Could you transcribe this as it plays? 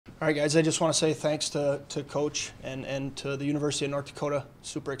All right, guys, I just want to say thanks to Coach and to the University of North Dakota.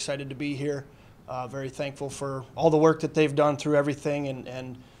 Super excited to be here. Very thankful for all the work that they've done through everything,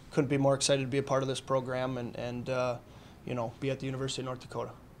 and couldn't be more excited to be a part of this program and be at the University of North Dakota.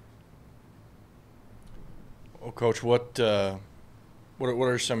 Well, Coach, what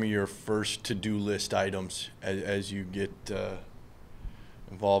are some of your first to-do list items as you get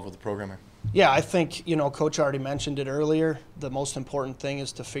involved with the program here? Yeah, I think, Coach already mentioned it earlier. The most important thing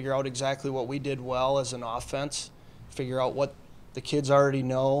is to figure out exactly what we did well as an offense, figure out what the kids already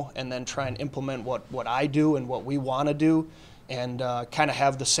know, and then try and implement what I do and what we want to do, and kind of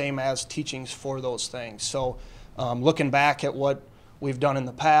have the same as teachings for those things. So looking back at what we've done in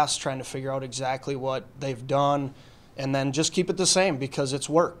the past, trying to figure out exactly what they've done, and then just keep it the same because it's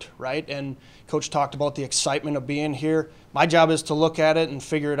worked, right? And Coach talked about the excitement of being here. My job is to look at it and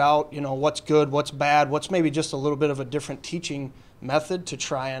figure it out, what's good, what's bad, what's maybe just a little bit of a different teaching method to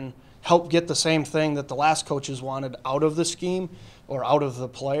try and help get the same thing that the last coaches wanted out of the scheme or out of the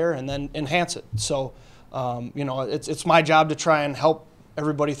player, and then enhance it. So, it's my job to try and help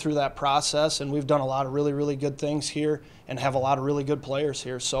everybody through that process, and we've done a lot of really, really good things here and have a lot of really good players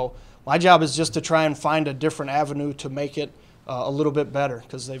here. So my job is just to try and find a different avenue to make it a little bit better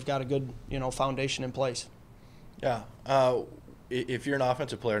because they've got a good, foundation in place. Yeah. If you're an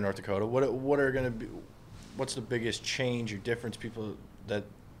offensive player in North Dakota, what's the biggest change or difference people that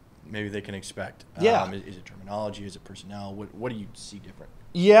maybe they can expect? Yeah. Is it terminology? Is it personnel? What do you see different?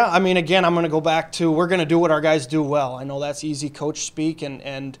 Yeah, again, I'm going to go back to we're going to do what our guys do well. I know that's easy coach speak,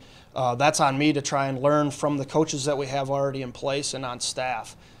 and that's on me to try and learn from the coaches that we have already in place and on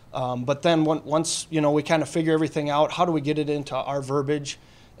staff. But then once we kind of figure everything out, how do we get it into our verbiage?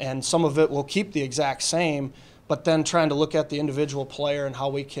 And some of it will keep the exact same, but then trying to look at the individual player and how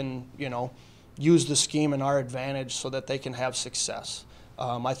we can use the scheme in our advantage so that they can have success.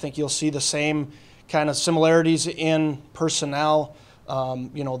 I think you'll see the same kind of similarities in personnel.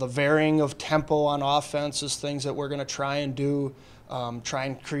 The varying of tempo on offense is things that we're going to try and do, try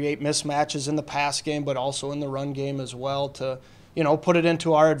and create mismatches in the pass game, but also in the run game as well to, put it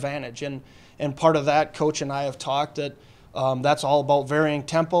into our advantage. And part of that, Coach and I have talked that that's all about varying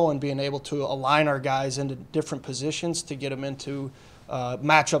tempo and being able to align our guys into different positions to get them into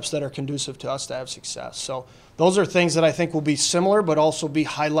matchups that are conducive to us to have success. So those are things that I think will be similar, but also be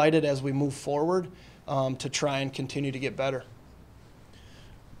highlighted as we move forward to try and continue to get better.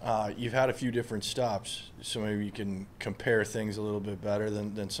 You've had a few different stops, so maybe you can compare things a little bit better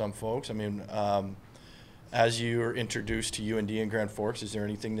than some folks. As you were introduced to UND in Grand Forks, is there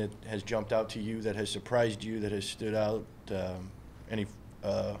anything that has jumped out to you, that has surprised you, that has stood out? Any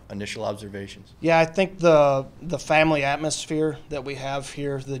initial observations? Yeah, I think the family atmosphere that we have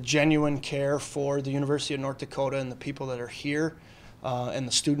here, the genuine care for the University of North Dakota and the people that are here and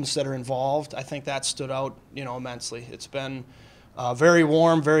the students that are involved, I think that stood out, immensely. It's been very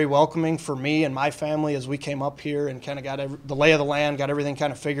warm, very welcoming for me and my family as we came up here and kind of got the lay of the land, got everything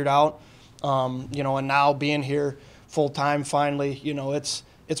kind of figured out. And now being here full time finally,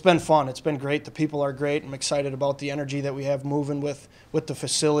 it's been fun. It's been great. The people are great. I'm excited about the energy that we have moving with the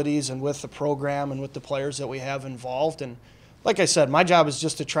facilities and with the program and with the players that we have involved. And like I said, my job is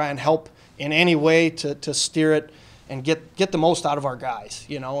just to try and help in any way to steer it and get the most out of our guys,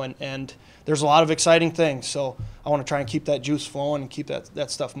 and there's a lot of exciting things. So I want to try and keep that juice flowing and keep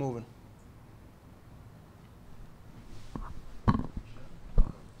that stuff moving.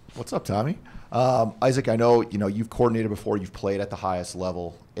 What's up, Tommy? Isaac, I know you've coordinated before. You've played at the highest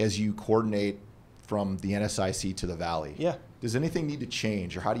level. As you coordinate from the NSIC to the Valley, yeah, does anything need to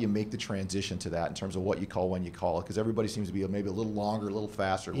change, or how do you make the transition to that in terms of what you call when you call it? Because everybody seems to be maybe a little longer, a little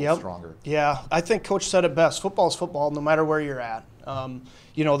faster, a little stronger. Yeah, I think Coach said it best. Football is football, no matter where you're at.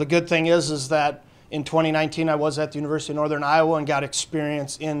 The good thing is that in 2019 I was at the University of Northern Iowa and got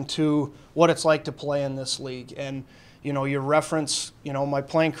experience into what it's like to play in this league. And you reference, my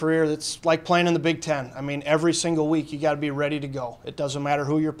playing career, it's like playing in the Big Ten. Every single week you got to be ready to go. It doesn't matter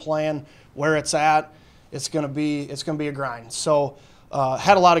who you're playing, where it's at. It's gonna be a grind. So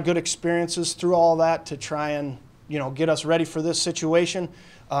had a lot of good experiences through all that to try and get us ready for this situation.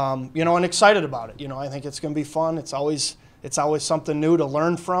 And excited about it. I think it's gonna be fun. It's always something new to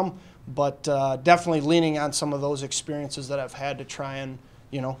learn from, but definitely leaning on some of those experiences that I've had to try and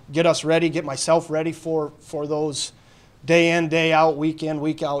get us ready, get myself ready for those day in, day out, week in,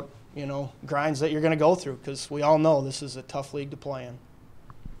 week out, grinds that you're going to go through, because we all know this is a tough league to play in.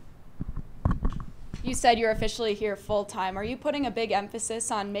 you said you're officially here full time. Are you putting a big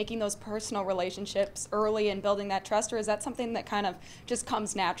emphasis on making those personal relationships early and building that trust, or is that something that kind of just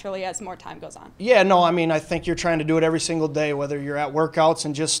comes naturally as more time goes on? Yeah, no, I mean, I think you're trying to do it every single day, whether you're at workouts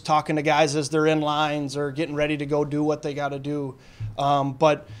and just talking to guys as they're in lines or getting ready to go do what they got to do.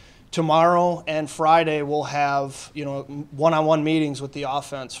 But tomorrow and Friday we'll have, you know, one-on-one meetings with the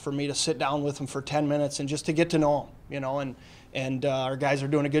offense for me to sit down with them for 10 minutes and just to get to know them, you know, and our guys are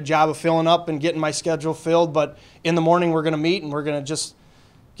doing a good job of filling up and getting my schedule filled. But in the morning we're going to meet and we're going to just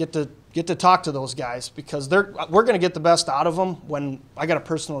get to talk to those guys, because we're going to get the best out of them when I got a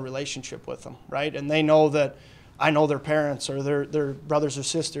personal relationship with them, right? And they know that I know their parents or their brothers or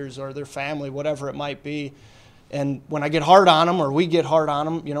sisters or their family, whatever it might be. And when I get hard on them, or we get hard on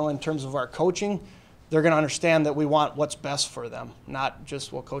them, you know, in terms of our coaching, they're going to understand that we want what's best for them, not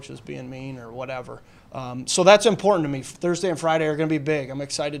just, well, coach is being mean or whatever. So that's important to me. Thursday and Friday are going to be big. I'm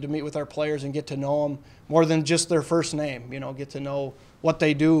excited to meet with our players and get to know them more than just their first name, you know, get to know what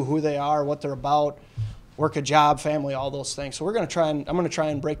they do, who they are, what they're about, work a job, family, all those things. So I'm going to try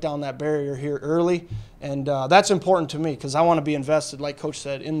and break down that barrier here early. And that's important to me, because I want to be invested, like Coach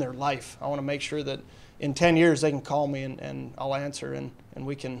said, in their life. I want to make sure that in 10 years they can call me and I'll answer, and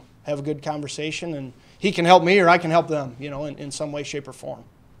we can have a good conversation, and he can help me or I can help them, you know, in some way, shape, or form.